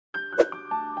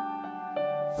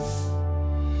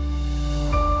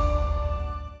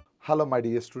Hello my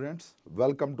dear students,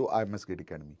 welcome to IMS Gate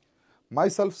Academy.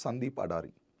 Myself Sandeep Adari.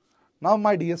 Now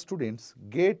my dear students,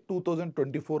 GATE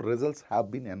 2024 results have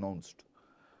been announced.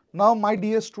 Now my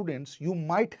dear students, you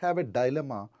might have a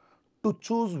dilemma to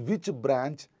choose which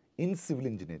branch in civil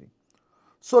engineering.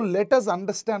 So let us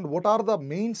understand what are the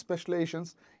main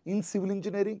specializations in civil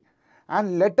engineering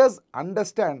and let us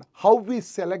understand how we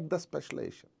select the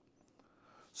specialization.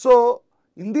 So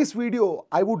in this video,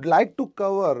 I would like to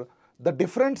cover the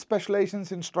different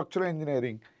specializations in structural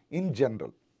engineering in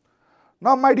general.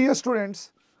 Now my dear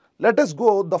students, let us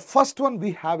go. The first one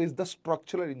we have is the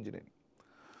structural engineering.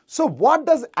 So what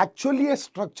does actually a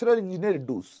structural engineer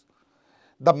do?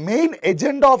 The main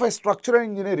agenda of a structural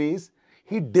engineer is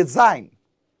he design.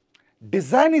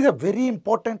 Design is a very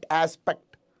important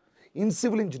aspect in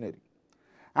civil engineering.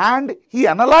 And he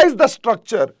analyzes the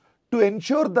structure to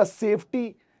ensure the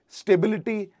safety,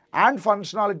 stability and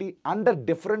functionality under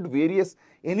different various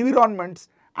environments,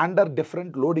 under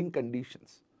different loading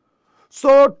conditions.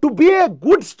 So to be a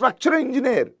good structural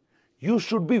engineer, you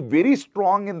should be very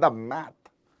strong in the math,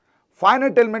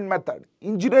 finite element method,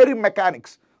 engineering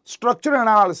mechanics, structural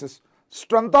analysis,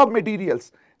 strength of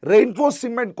materials, reinforced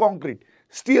cement concrete,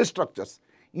 steel structures.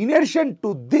 In addition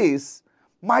to this,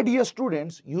 my dear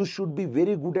students, you should be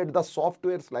very good at the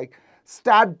softwares like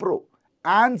StatPro,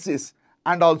 ANSYS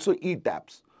and also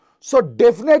ETABS. So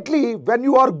definitely when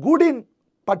you are good in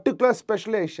particular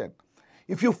specialization,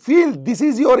 if you feel this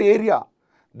is your area,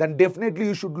 then definitely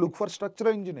you should look for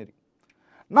structural engineering.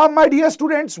 Now my dear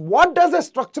students, what does a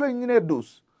structural engineer do?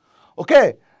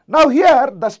 Okay, now here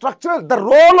the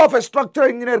role of a structural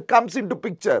engineer comes into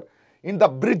picture in the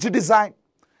bridge design,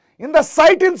 in the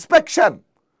site inspection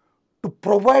to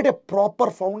provide a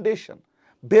proper foundation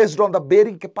based on the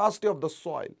bearing capacity of the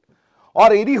soil,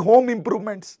 or any home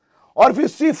improvements, or if you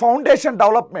see foundation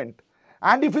development,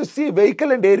 and if you see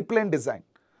vehicle and airplane design.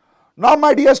 Now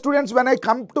my dear students, when I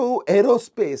come to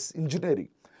aerospace engineering,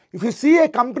 if you see a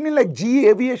company like GE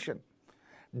Aviation,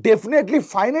 definitely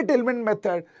finite element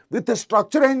method with the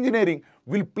structural engineering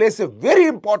will place a very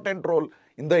important role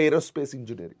in the aerospace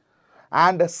engineering.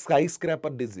 And a skyscraper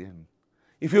design.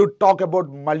 If you talk about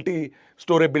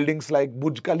multi-story buildings like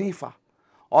Burj Khalifa,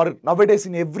 or nowadays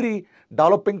in every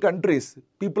developing countries,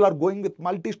 people are going with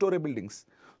multi-story buildings.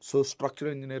 So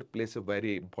structural engineer plays a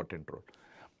very important role.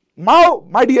 Now,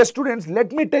 my dear students,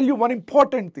 let me tell you one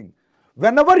important thing.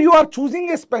 Whenever you are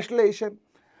choosing a specialization,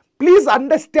 please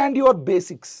understand your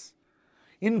basics,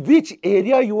 in which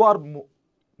area you are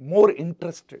more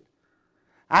interested,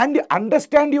 and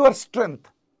understand your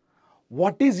strength.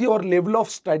 What is your level of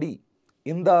study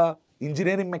in the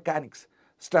engineering mechanics,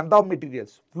 strength of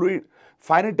materials, fluid,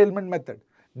 finite element method.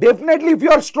 Definitely if you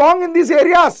are strong in these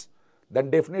areas, then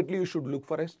definitely you should look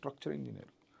for a structural engineer.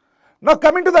 Now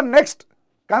coming to the next,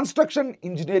 construction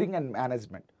engineering and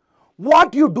management.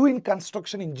 What you do in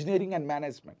construction engineering and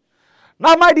management?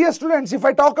 Now my dear students, if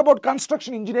I talk about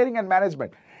construction engineering and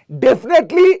management,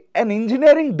 definitely an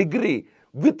engineering degree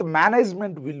with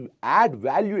management will add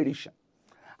value addition.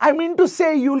 I mean to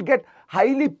say you will get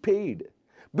highly paid,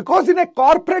 because in a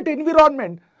corporate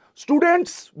environment,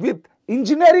 students with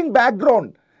engineering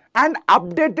background and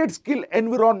updated skill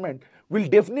environment will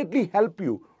definitely help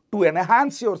you to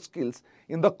enhance your skills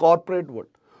in the corporate world.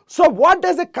 So what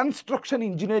does a construction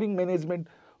engineering management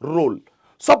role?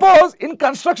 Suppose in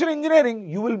construction engineering,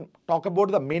 you will talk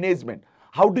about the management.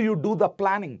 How do you do the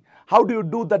planning? How do you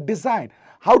do the design?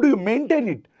 How do you maintain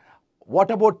it?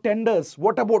 What about tenders?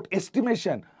 What about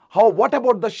estimation? What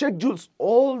about the schedules?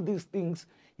 All these things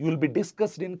you will be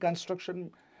discussed in construction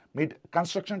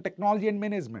technology and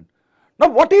management. Now,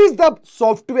 what is the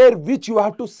software which you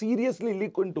have to seriously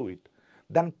look into it?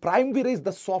 Then Primeware is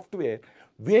the software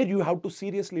where you have to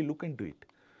seriously look into it.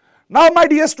 Now, my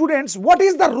dear students, what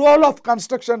is the role of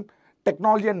construction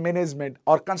technology and management,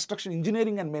 or construction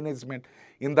engineering and management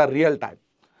in the real time?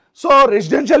 So,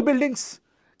 residential buildings,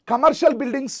 commercial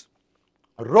buildings,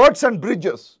 roads and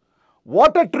bridges,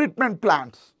 water treatment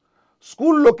plants,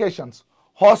 school locations,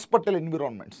 hospital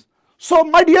environments. So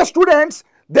my dear students,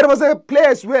 there was a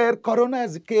place where Corona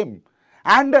has came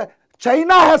and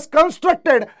China has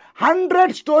constructed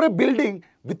 100-story building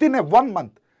within a 1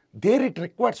 month. There it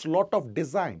requires lot of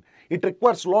design, it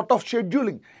requires lot of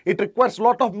scheduling, it requires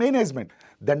lot of management.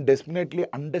 Then definitely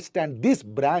understand this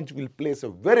branch will place a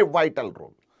very vital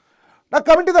role. Now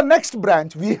coming to the next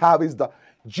branch we have is the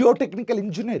geotechnical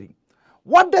engineering.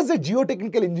 What does a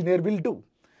geotechnical engineer will do?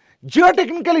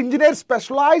 Geotechnical engineers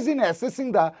specialize in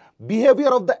assessing the behavior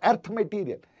of the earth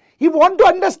material. He want to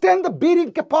understand the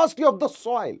bearing capacity of the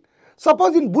soil.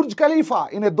 Suppose in Burj Khalifa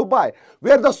in Dubai,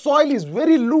 where the soil is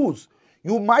very loose,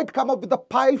 You might come up with a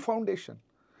pile foundation.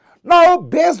 Now,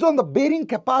 based on the bearing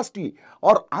capacity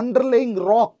or underlying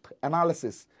rock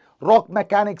analysis, rock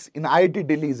mechanics in IIT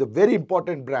Delhi is a very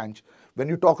important branch when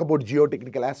you talk about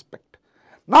geotechnical aspect.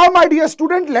 Now, my dear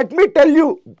student, let me tell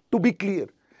you to be clear,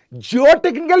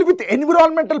 geotechnical with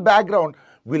environmental background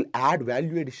will add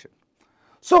value addition.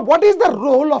 So, what is the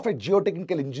role of a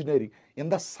geotechnical engineering in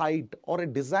the site or a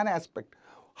design aspect,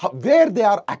 where they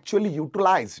are actually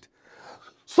utilized?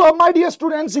 So, my dear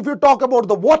students, if you talk about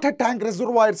the water tank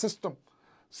reservoir system,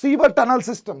 sewer tunnel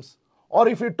systems, or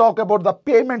if you talk about the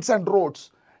pavements and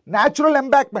roads, natural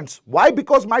embankments. Why?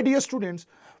 Because, my dear students,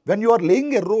 when you are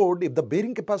laying a road, if the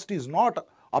bearing capacity is not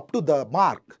up to the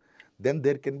mark, then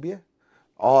there can be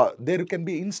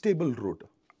unstable road.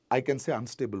 I can say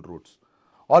unstable roads.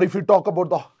 Or if you talk about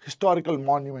the historical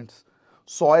monuments,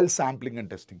 soil sampling and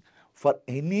testing. For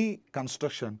any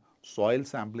construction, soil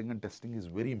sampling and testing is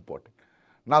very important.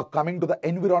 Now, coming to the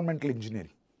environmental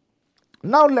engineering.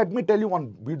 Now, let me tell you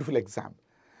one beautiful example.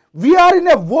 We are in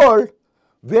a world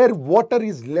where water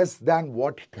is less than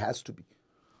what it has to be.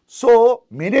 So,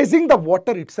 managing the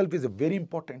water itself is a very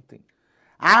important thing.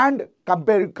 And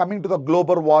coming to the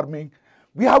global warming,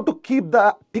 we have to keep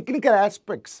the technical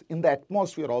aspects in the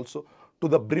atmosphere also to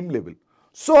the brim level.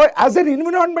 So, as an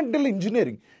environmental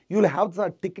engineering, you will have the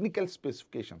technical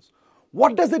specifications.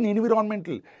 What does an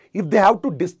environmental? If they have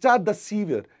to discharge the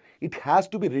sewer, it has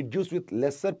to be reduced with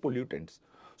lesser pollutants.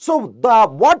 So,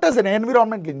 what does an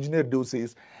environmental engineer do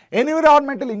is,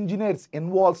 environmental engineers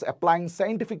involves applying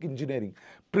scientific engineering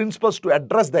principles to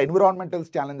address the environmental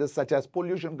challenges such as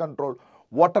pollution control,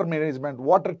 water management,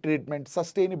 water treatment,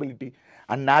 sustainability,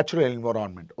 and natural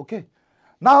environment. Okay.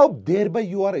 Now, thereby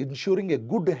you are ensuring a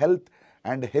good health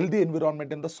and healthy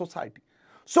environment in the society.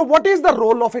 So, what is the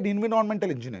role of an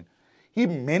environmental engineer? He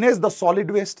manages the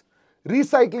solid waste,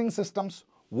 recycling systems,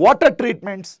 water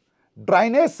treatments,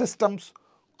 drainage systems,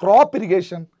 crop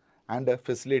irrigation, and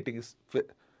facilities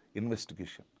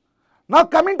investigation. Now,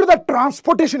 coming to the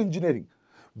transportation engineering,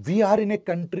 we are in a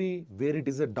country where it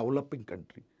is a developing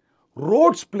country.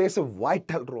 Roads plays a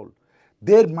vital role.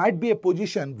 There might be a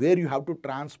position where you have to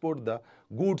transport the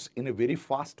goods in a very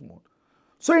fast mode.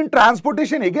 So, in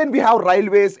transportation, again we have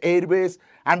railways, airways,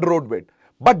 and roadway.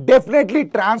 But definitely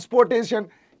transportation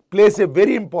plays a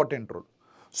very important role.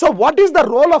 So, what is the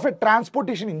role of a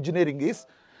transportation engineering is,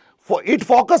 it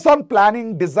focuses on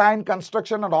planning, design,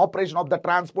 construction, and operation of the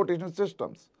transportation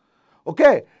systems.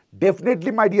 Okay,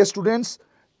 definitely my dear students,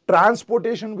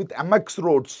 transportation with MX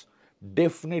roads,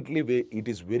 definitely it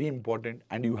is very important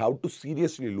and you have to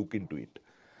seriously look into it.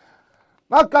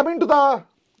 Now, coming to the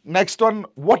next one,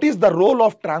 what is the role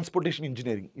of transportation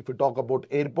engineering? If you talk about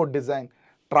airport design,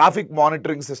 traffic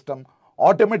monitoring system,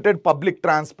 automated public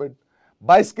transport,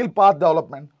 bicycle path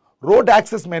development, road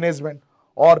access management,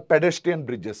 or pedestrian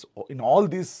bridges. In all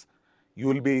these, you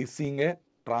will be seeing a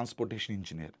transportation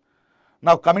engineer.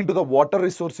 Now, coming to the water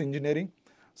resource engineering,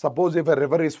 suppose if a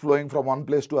river is flowing from one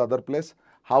place to other place,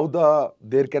 how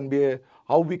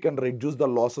we can reduce the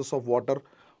losses of water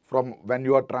from when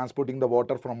you are transporting the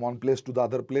water from one place to the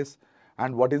other place,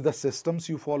 and what is the systems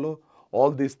you follow. All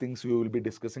these things we will be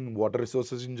discussing in water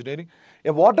resources engineering.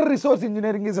 A water resource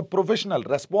engineering is a professional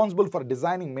responsible for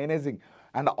designing, managing,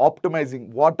 and optimizing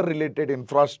water-related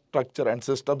infrastructure and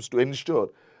systems to ensure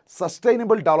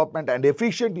sustainable development and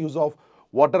efficient use of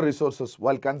water resources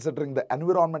while considering the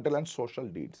environmental and social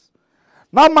needs.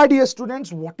 Now, my dear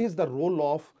students, what is the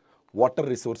role of water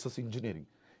resources engineering?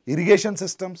 Irrigation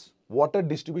systems, water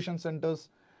distribution centers,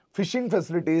 fishing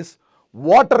facilities,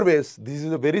 waterways. This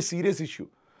is a very serious issue.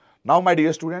 Now, my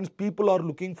dear students, people are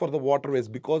looking for the waterways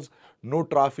because no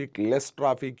traffic, less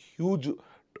traffic, huge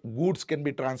goods can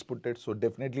be transported. So,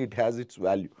 definitely it has its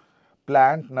value.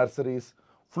 Plant nurseries,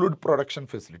 food production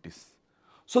facilities.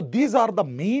 So, these are the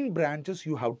main branches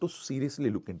you have to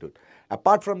seriously look into it.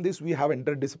 Apart from this, we have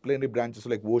interdisciplinary branches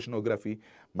like oceanography,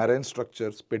 marine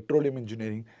structures, petroleum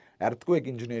engineering, earthquake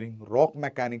engineering, rock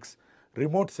mechanics,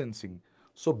 remote sensing.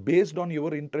 So, based on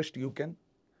your interest, you can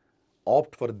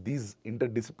opt for these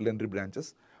interdisciplinary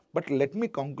branches. But let me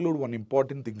conclude one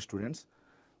important thing, students.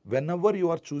 Whenever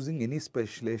you are choosing any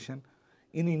specialization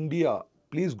in India,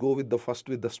 please go with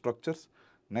the structures.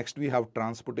 Next we have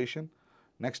transportation.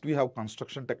 Next we have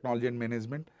construction technology and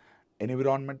management,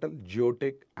 environmental,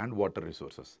 geotech, and water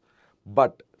resources.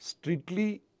 But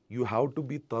strictly you have to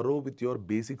be thorough with your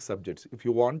basic subjects. If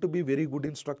you want to be very good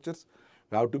in structures,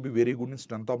 you have to be very good in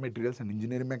strength of materials and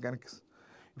engineering mechanics.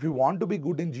 If you want to be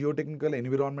good in geotechnical,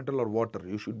 environmental, or water,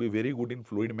 you should be very good in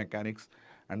fluid mechanics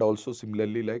and also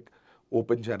similarly like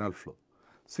open channel flow.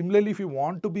 Similarly, if you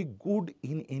want to be good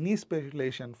in any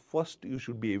specialization, first you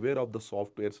should be aware of the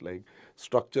softwares like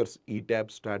structures, ETAB,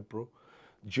 StatPro,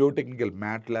 geotechnical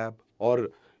MATLAB, or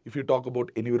if you talk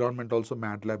about environment also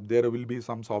MATLAB, there will be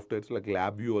some softwares like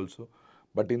LabVIEW also.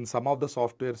 But in some of the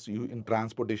softwares, you in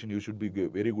transportation, you should be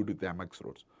very good with MX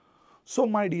roads. So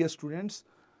my dear students,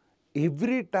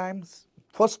 every time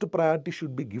first priority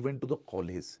should be given to the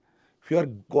college. If you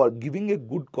are giving a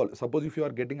good college, suppose if you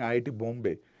are getting IIT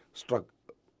Bombay, struck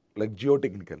like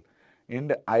geotechnical,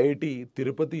 and IIT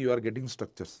Tirupati you are getting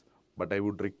structures, but I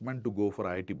would recommend to go for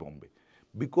IIT Bombay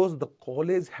because the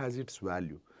college has its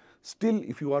value. Still,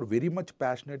 if you are very much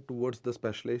passionate towards the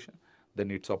specialization,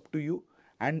 then it's up to you,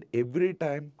 and every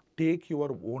time take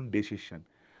your own decision.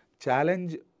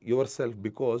 Challenge yourself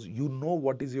because you know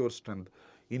what is your strength,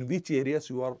 in which areas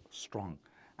you are strong.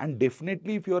 And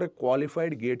definitely if you are a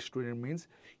qualified GATE student means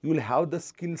you will have the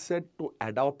skill set to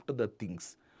adapt the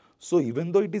things. So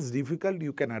even though it is difficult,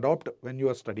 you can adopt when you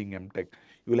are studying MTech.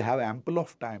 You will have ample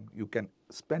of time. You can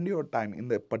spend your time in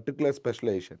the particular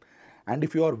specialization. And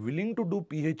if you are willing to do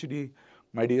PhD,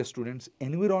 my dear students,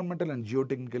 environmental and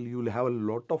geotechnical, you will have a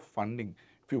lot of funding.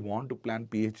 If you want to plan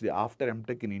PhD after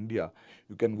MTech in India,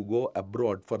 you can go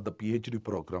abroad for the PhD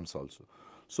programs also.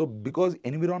 So because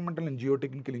environmental and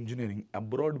geotechnical engineering,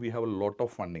 abroad we have a lot of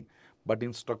funding, but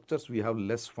in structures we have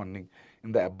less funding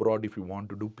in the abroad if you want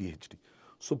to do PhD.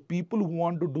 So people who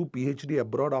want to do PhD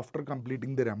abroad after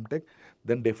completing their MTech,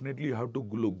 then definitely you have to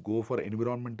go for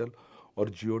environmental or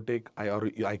geotech,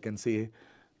 or I can say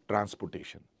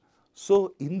transportation.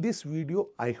 So in this video,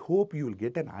 I hope you will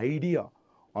get an idea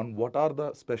on what are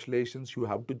the specializations you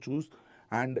have to choose,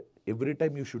 and every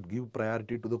time you should give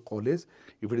priority to the college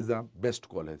if it is the best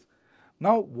college.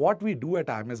 Now what we do at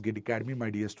IMS GATE Academy,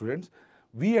 my dear students,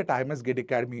 we at IMS GATE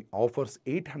Academy offers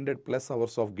 800 plus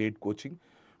hours of GATE coaching.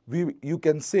 You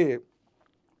can say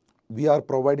we are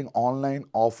providing online,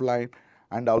 offline,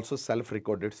 and also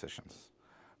self-recorded sessions.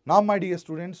 Now, my dear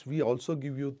students, we also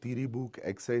give you theory book,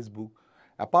 exercise book.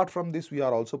 Apart from this, we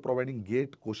are also providing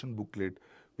GATE question booklet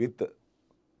with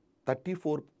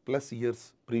 34 plus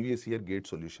years previous year GATE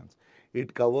solutions.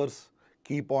 It covers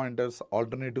key pointers,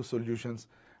 alternative solutions,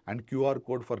 and QR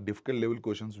code for difficult level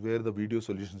questions where the video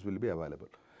solutions will be available.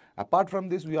 Apart from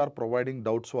this, we are providing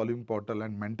doubt solving portal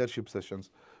and mentorship sessions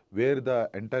where the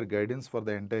entire guidance for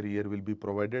the entire year will be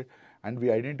provided, and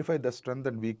we identify the strength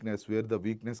and weakness where the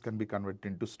weakness can be converted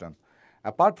into strength.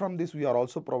 Apart from this, we are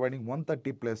also providing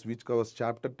 130 plus which covers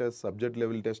chapter test, subject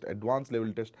level test, advanced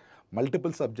level test,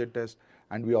 multiple subject test,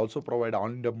 and we also provide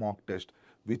on-the mock test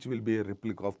which will be a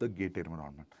replica of the GATE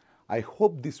environment. I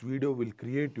hope this video will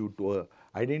create you to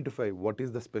identify what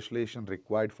is the specialization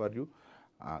required for you.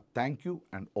 Thank you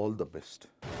and all the best.